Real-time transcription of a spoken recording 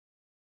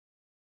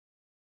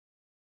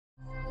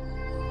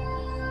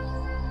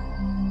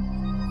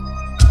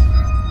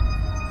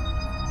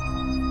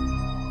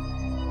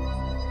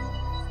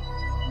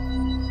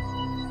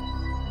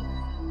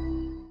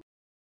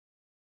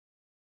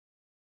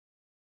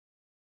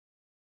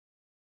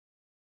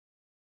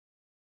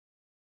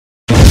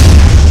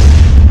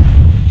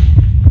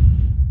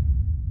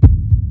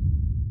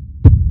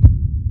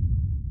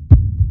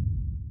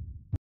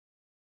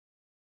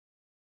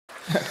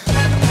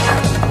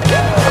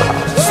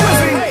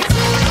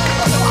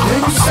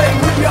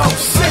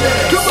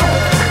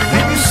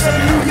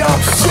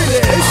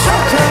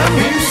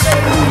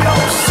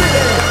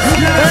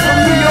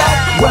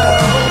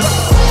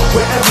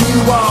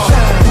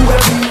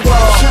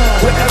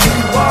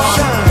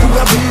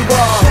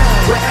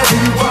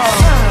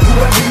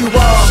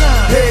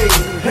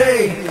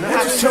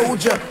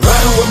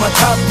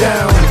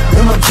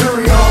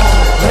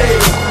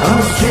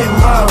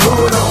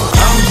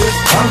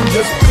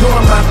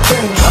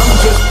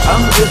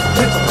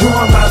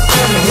doing my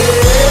thing.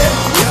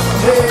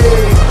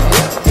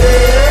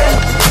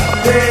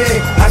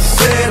 Hey, I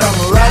said I'm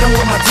riding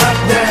with my top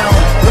down,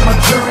 with my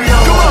jury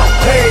on.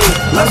 Hey,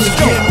 let me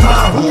get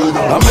my hood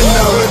on. I'm in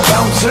the hood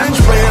bouncing,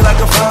 spray it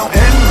like a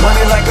fountain,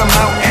 money like a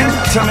mountain.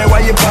 Tell me why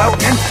you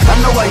pouting, I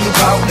know why you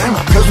pouting,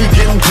 cause we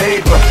getting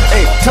paper.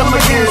 Hey, tell me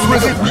again,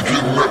 nigga, we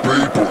getting that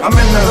paper. I'm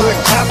in the hood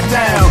top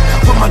down,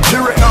 put my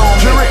jury on,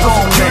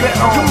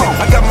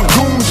 I got my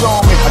goons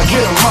on me, I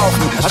get them off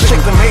me, I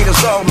shake them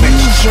haters off me,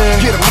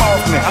 get them off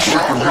me, I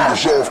shake them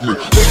haters off me.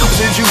 Bitches,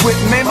 is you with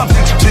me? My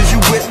bitches, is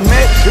you with me?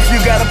 If you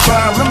got a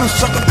problem, then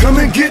sucker, come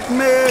and get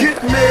me.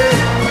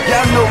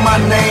 Y'all know my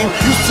name,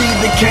 you see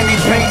the candy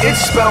paint, it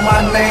spell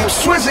my name.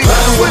 Swizzy,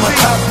 with my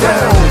top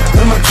down,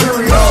 and my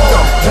jury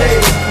on.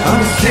 Hey,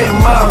 I'm just getting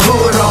my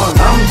hood on.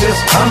 I'm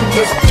just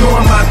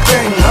doing my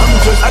thing. I'm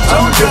just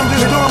doing my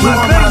thing, man.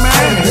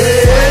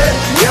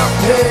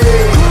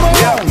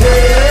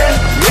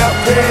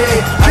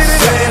 I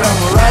said I'm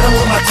riding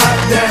with my top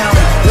down,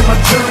 with my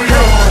jury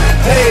on.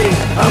 Hey,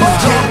 I'm just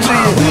talking to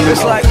you.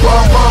 It's like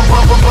bum, bum,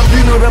 bum, bum, bum.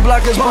 You know the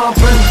block is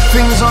bumping.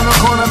 Fingers on the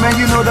corner, man.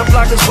 You know the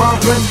block is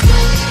bumping.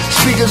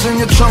 Speakers in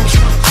your trunks,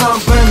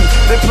 thumping.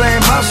 They playing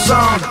my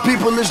song,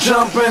 people is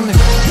jumping.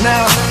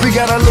 Now we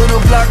got a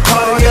little block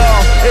party,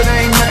 y'all. It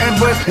ain't nothing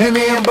but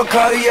Henny and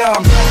Bacardi,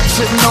 y'all.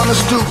 Sitting on the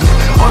stoop,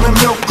 on a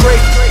milk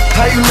crate.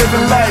 How you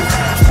living life?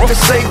 They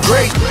say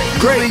great.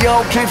 We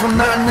all came from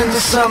nothing into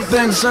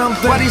something.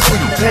 Why these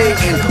people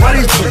hating? Why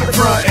these people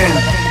frontin'?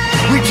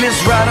 We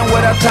just riding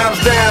with our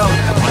tops down.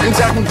 Things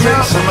acting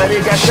crazy, somebody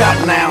got shot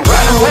now.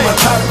 Riding with my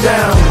top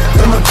down,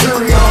 and my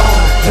jury on.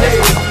 Hey,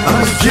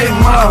 I'm just getting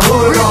my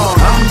hood on.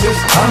 I'm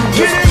just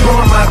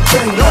doing my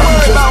thing. Don't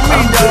worry about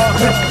me, dog.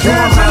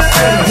 Doing my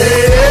thing.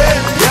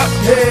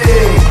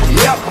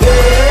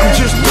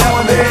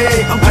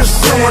 I'm just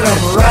doing it.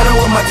 I'm riding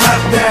with my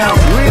top down,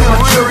 and my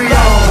jury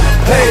on.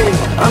 Hey,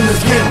 I'm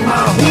just getting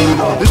my hood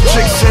on. This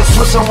chick said,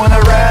 Swiss, I wanna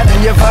ride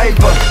in your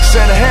Viper.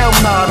 Said, hell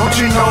nah, don't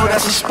you know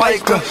that's a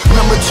spiker.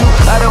 Number 2,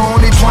 out of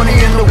only 20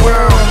 in the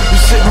world. You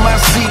sit in my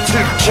seat to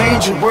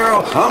change the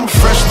world. I'm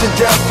fresh to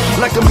death,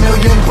 like $1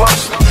 million.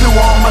 Threw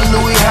on my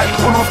Louis hat,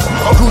 with my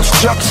Goose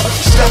chucks.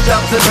 Stepped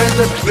out the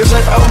vendor, they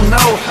said, oh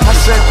no. I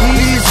said,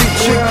 easy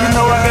chick, you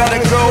know I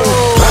gotta go.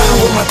 Riding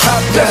with my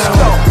top down,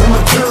 with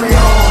my jury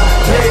on.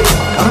 Hey,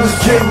 I'm just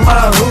getting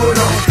my hood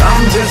on.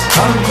 I'm just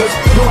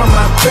doing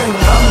my thing.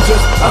 I'm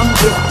just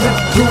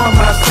doing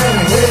my thing.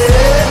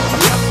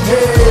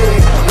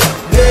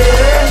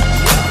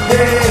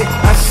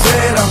 I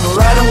said I'm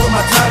riding with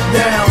my top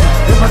down,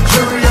 and my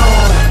jury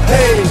on.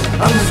 Hey,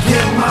 I'm just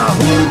getting my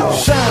hood on.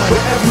 Shine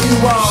wherever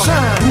you are,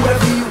 shine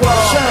whoever you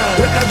are, shine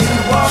wherever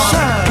you are,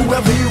 shine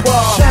whoever you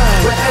are, shine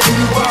wherever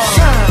you are,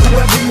 shine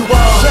whoever you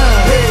are.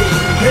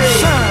 Hey,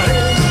 shine.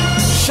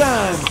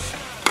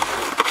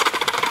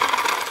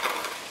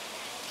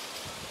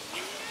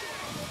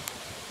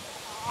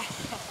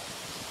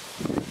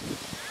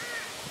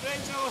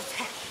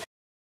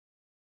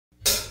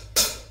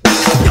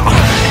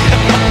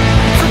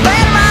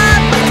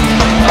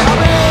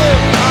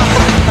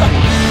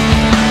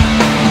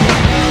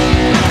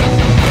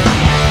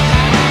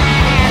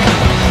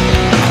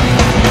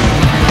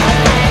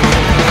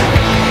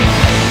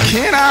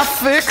 Can I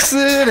fix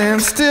it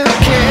and still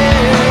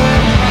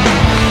care?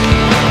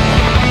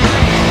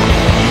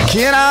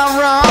 Can I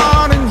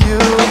run and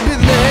you'll be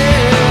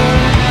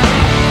there?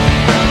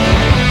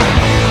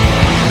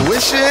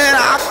 Wishing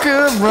I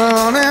could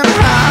run and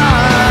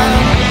hide,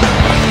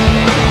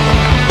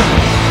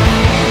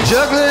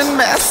 juggling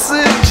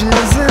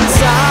messages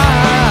inside,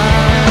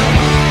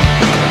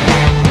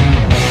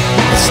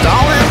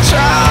 stalling,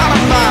 trying to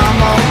buy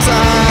more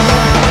time.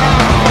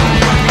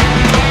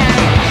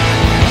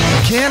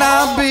 Can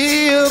I be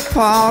a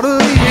part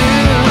of you?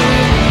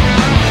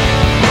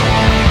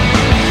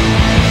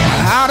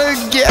 How to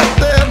get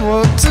there,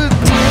 what to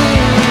do?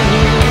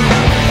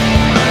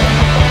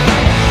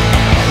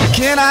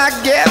 Can I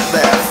get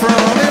there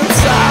from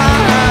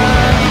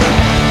inside?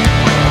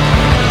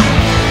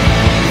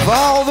 Of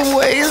all the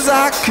ways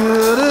I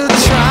could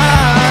have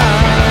tried,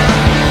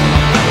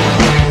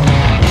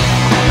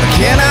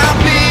 can I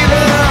be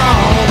there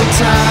all the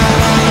time?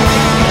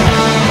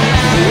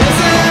 Is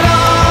it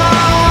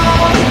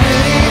all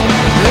me?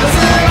 Is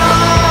it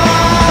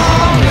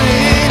all me?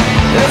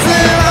 Is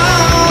it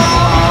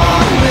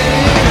all me?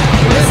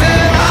 Is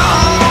it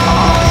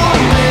all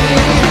me?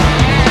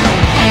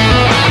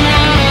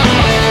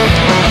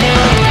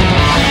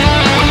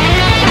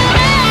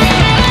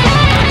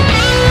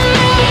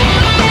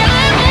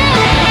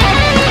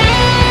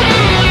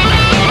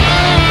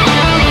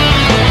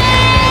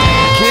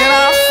 Can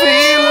I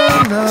feel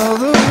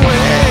another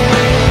way?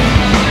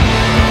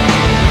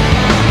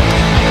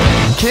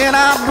 Can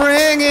I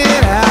bring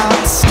it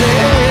out, stay?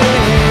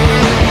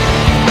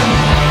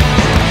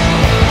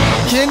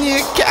 Can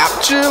you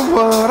capture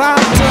what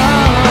I've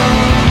done?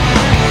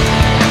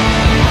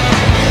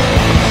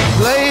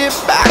 Play it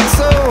back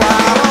so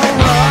I don't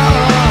run.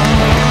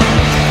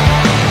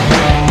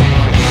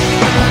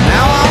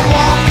 Now I'm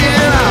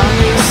walking on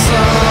your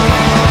sun.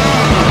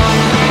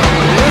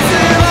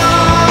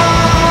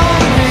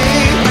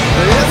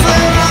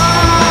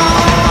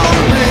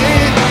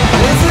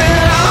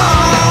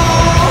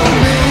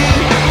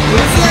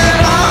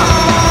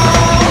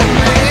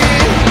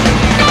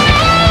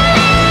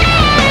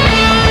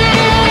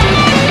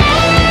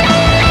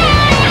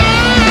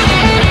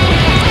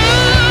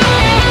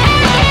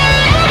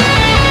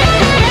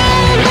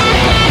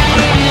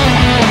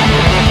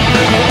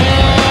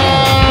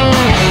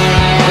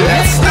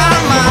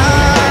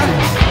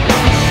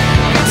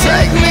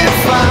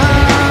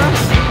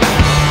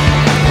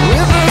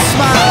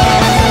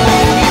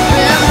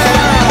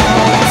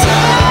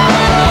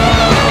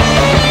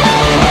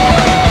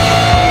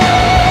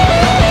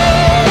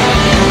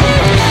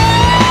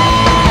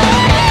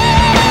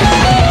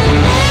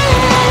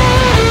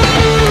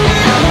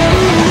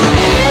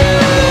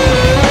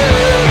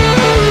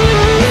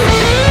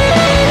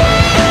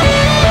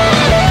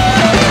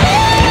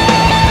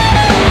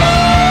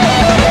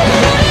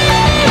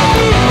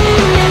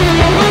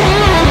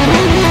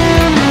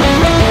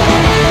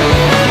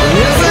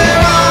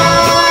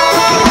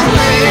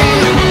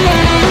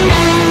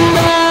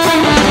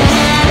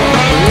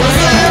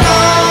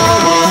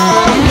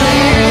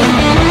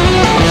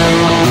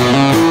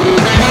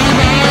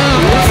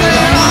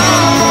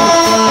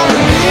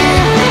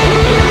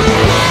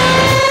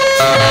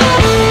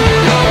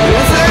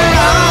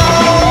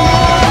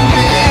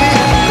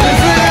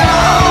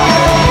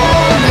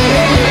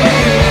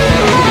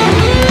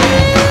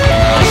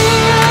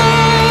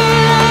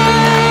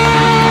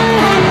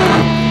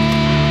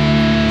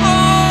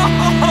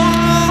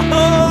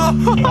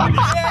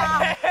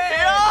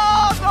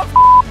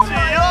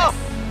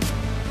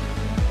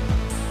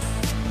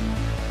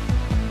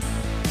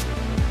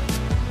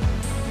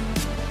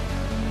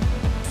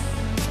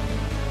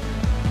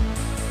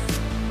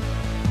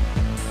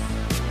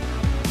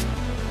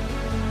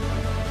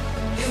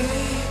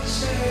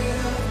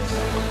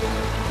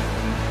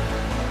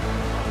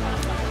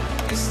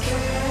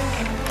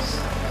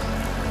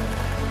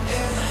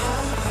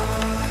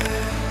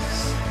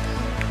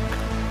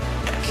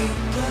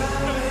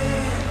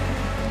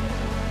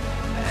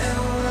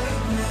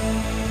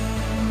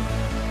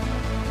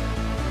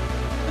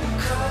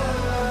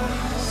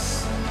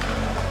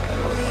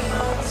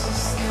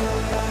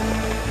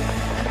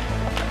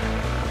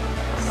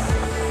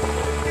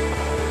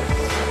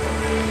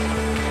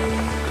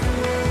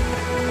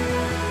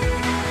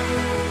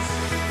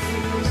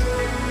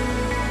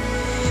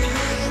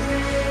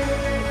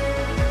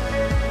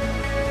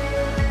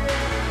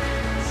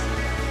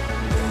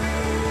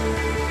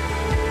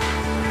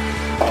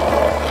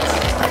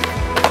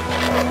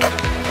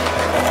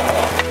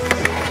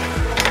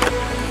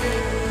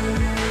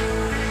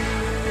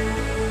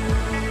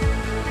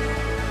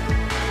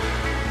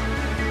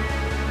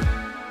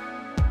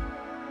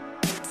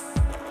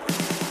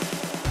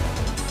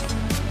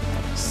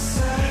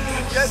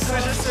 tu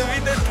je celui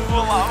de tout,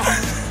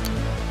 maman.